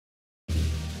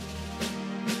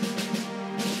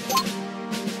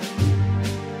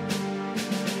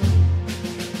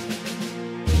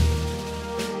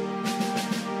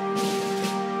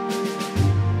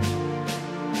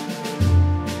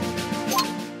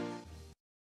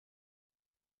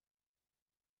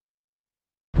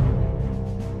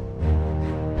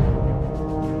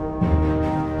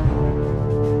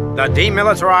the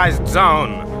demilitarized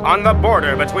zone on the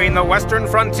border between the western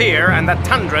frontier and the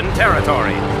Tundran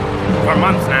territory. For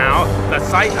months now, the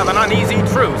site of an uneasy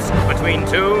truce between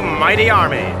two mighty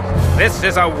armies. This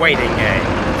is a waiting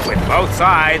game, with both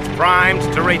sides primed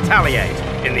to retaliate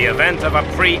in the event of a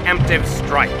preemptive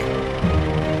strike.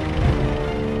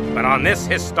 But on this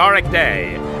historic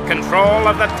day, control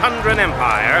of the Tundran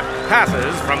Empire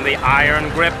passes from the iron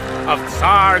grip of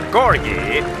Tsar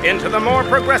Gorgi into the more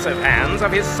progressive hands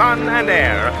of his son and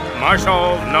heir,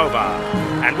 Marshal Nova.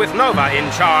 And with Nova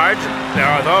in charge, there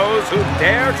are those who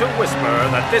dare to whisper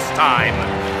that this time,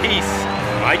 peace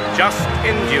might just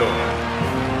endure.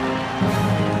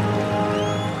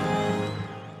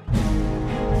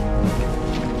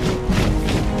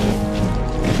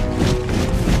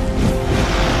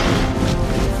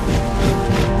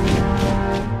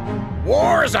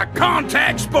 War is a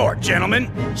contact sport, gentlemen.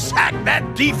 Sack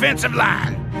that defensive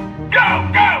line. Go,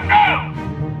 go, go!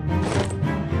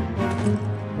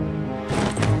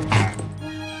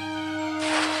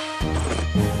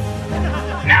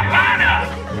 Now line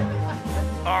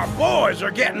up! Our boys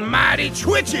are getting mighty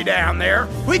twitchy down there.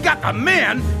 We got the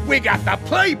men, we got the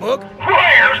playbook.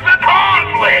 Where's the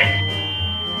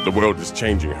conflict? The world is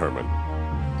changing, Herman.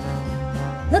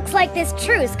 Looks like this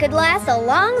truce could last a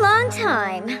long, long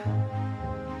time.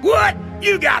 What?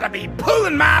 You gotta be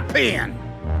pulling my pin!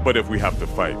 But if we have to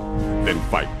fight, then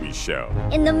fight we shall.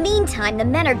 In the meantime, the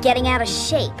men are getting out of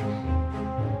shape.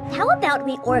 How about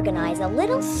we organize a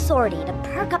little sortie to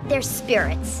perk up their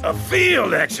spirits? A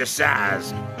field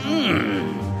exercise?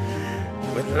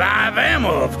 With live ammo,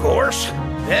 of course.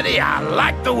 Betty, I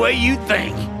like the way you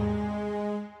think.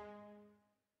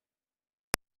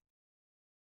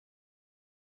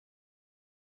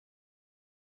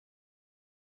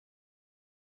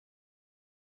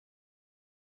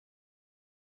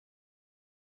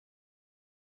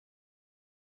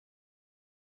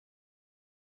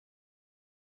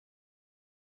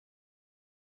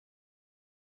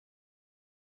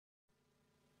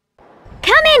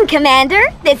 Come in, Commander.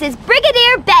 This is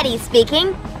Brigadier Betty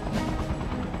speaking.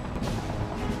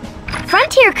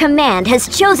 Frontier Command has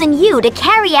chosen you to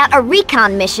carry out a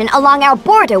recon mission along our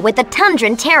border with the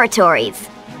Tundran territories.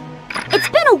 It's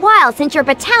been a while since your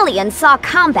battalion saw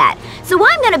combat, so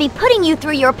I'm going to be putting you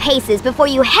through your paces before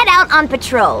you head out on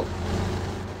patrol.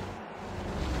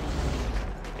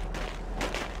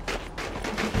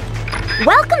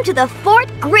 Welcome to the Fort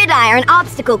Gridiron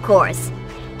Obstacle Course.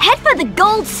 Head for the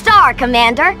Gold Star,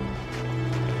 Commander.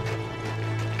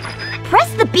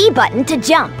 Press the B button to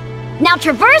jump. Now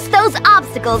traverse those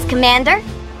obstacles, Commander.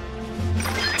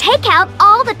 Take out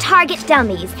all the target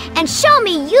dummies and show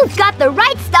me you've got the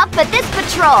right stuff for this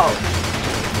patrol.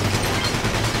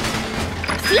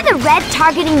 See the red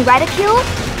targeting reticule?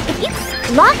 If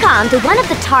you lock on to one of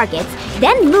the targets,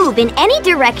 then move in any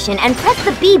direction and press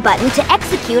the B button to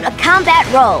execute a combat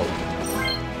roll.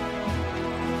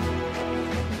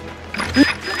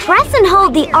 Press and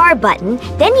hold the R button,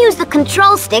 then use the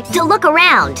control stick to look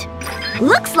around.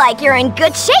 Looks like you're in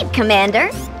good shape, Commander.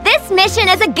 This mission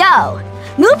is a go.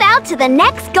 Move out to the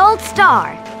next Gold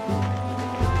Star.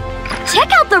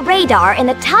 Check out the radar in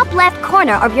the top left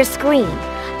corner of your screen.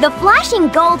 The flashing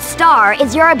Gold Star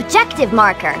is your objective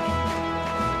marker.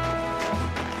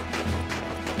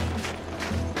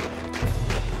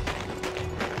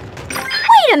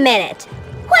 Wait a minute!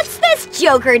 What's this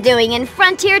joker doing in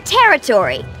Frontier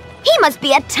territory? He must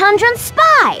be a Tundran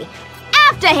spy!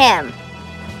 After him!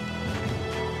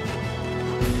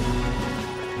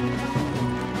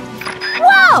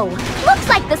 Whoa! Looks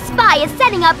like the spy is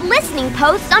setting up listening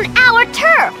posts on our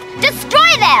turf!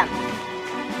 Destroy them!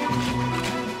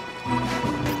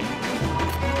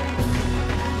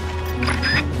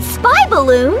 Spy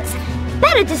balloons?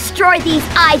 Better destroy these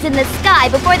eyes in the sky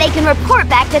before they can report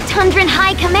back to Tundran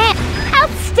High Command.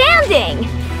 Outstanding!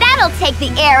 That'll take the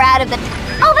air out of the...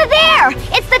 Over there!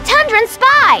 It's the Tundran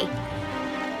spy!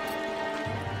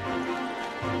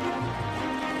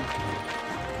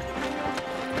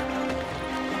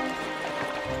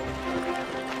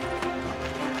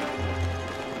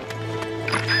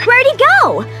 Where'd he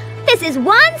go? This is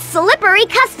one slippery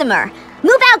customer.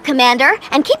 Move out, Commander,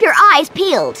 and keep your eyes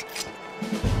peeled.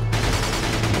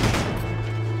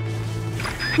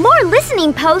 More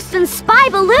listening posts and spy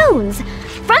balloons.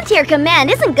 Frontier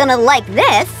Command isn't gonna like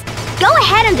this. Go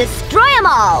ahead and destroy them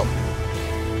all.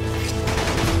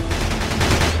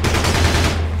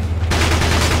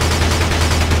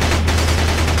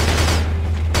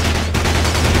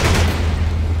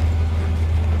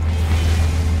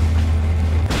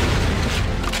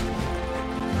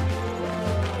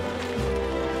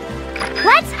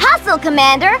 Let's hustle,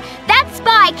 Commander. That spy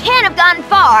spy can't have gone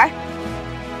far.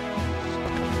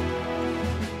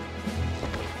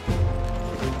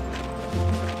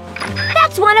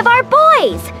 That's one of our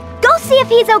boys. Go see if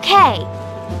he's okay.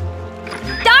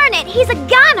 Darn it, he's a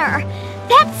gunner.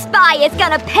 That spy is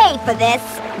gonna pay for this.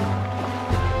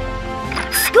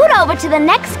 Scoot over to the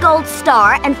next gold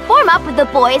star and form up with the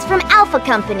boys from Alpha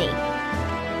Company.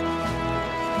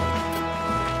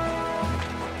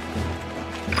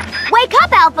 Wake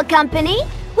up, Alpha Company!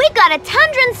 We've got a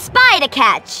Tundran spy to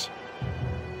catch!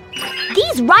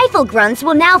 These rifle grunts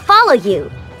will now follow you.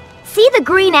 See the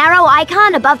green arrow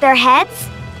icon above their heads?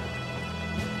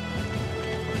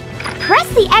 Press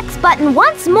the X button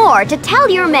once more to tell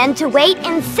your men to wait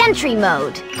in sentry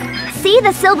mode. See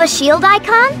the silver shield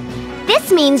icon?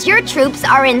 This means your troops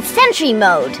are in sentry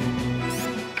mode.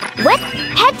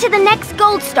 Head to the next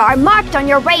gold star marked on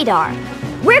your radar.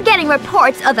 We're getting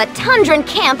reports of a Tundran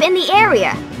camp in the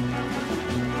area.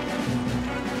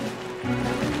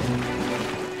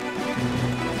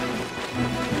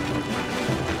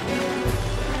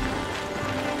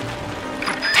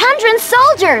 Tundran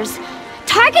soldiers!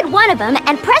 Target one of them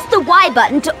and press the Y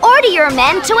button to order your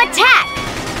men to attack!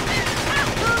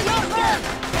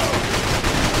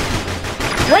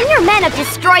 When your men have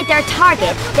destroyed their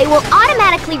target, they will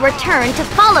automatically return to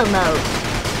follow mode.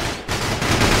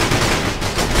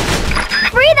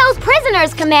 Free those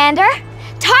prisoners, Commander!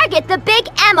 Target the big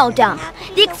ammo dump.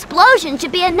 The explosion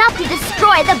should be enough to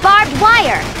destroy the barbed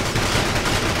wire.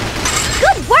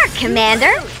 Good work,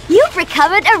 Commander! You've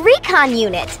recovered a recon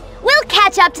unit. We'll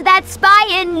catch up to that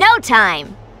spy in no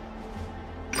time.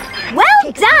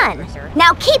 Well done!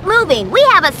 Now keep moving. We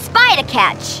have a spy to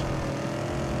catch.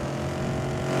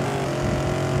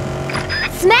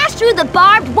 Smash through the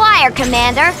barbed wire,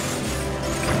 Commander.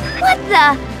 What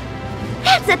the?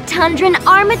 That's a Tundran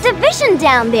Armored Division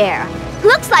down there.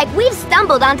 Looks like we've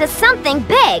stumbled onto something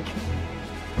big.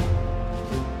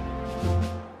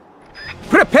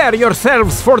 Prepare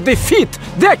yourselves for defeat,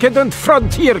 decadent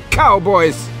frontier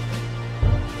cowboys!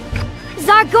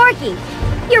 Zargorgi,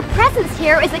 your presence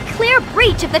here is a clear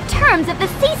breach of the terms of the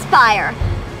ceasefire.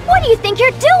 What do you think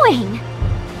you're doing?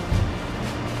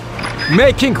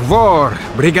 Making war,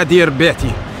 Brigadier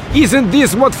Betty. Isn't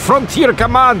this what Frontier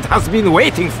Command has been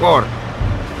waiting for?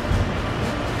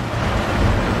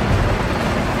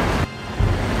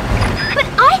 But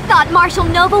I thought Marshal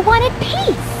Nova wanted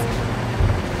peace.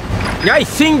 I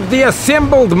think the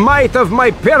assembled might of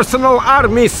my personal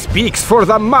army speaks for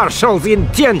the Marshal's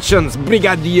intentions,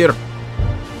 Brigadier.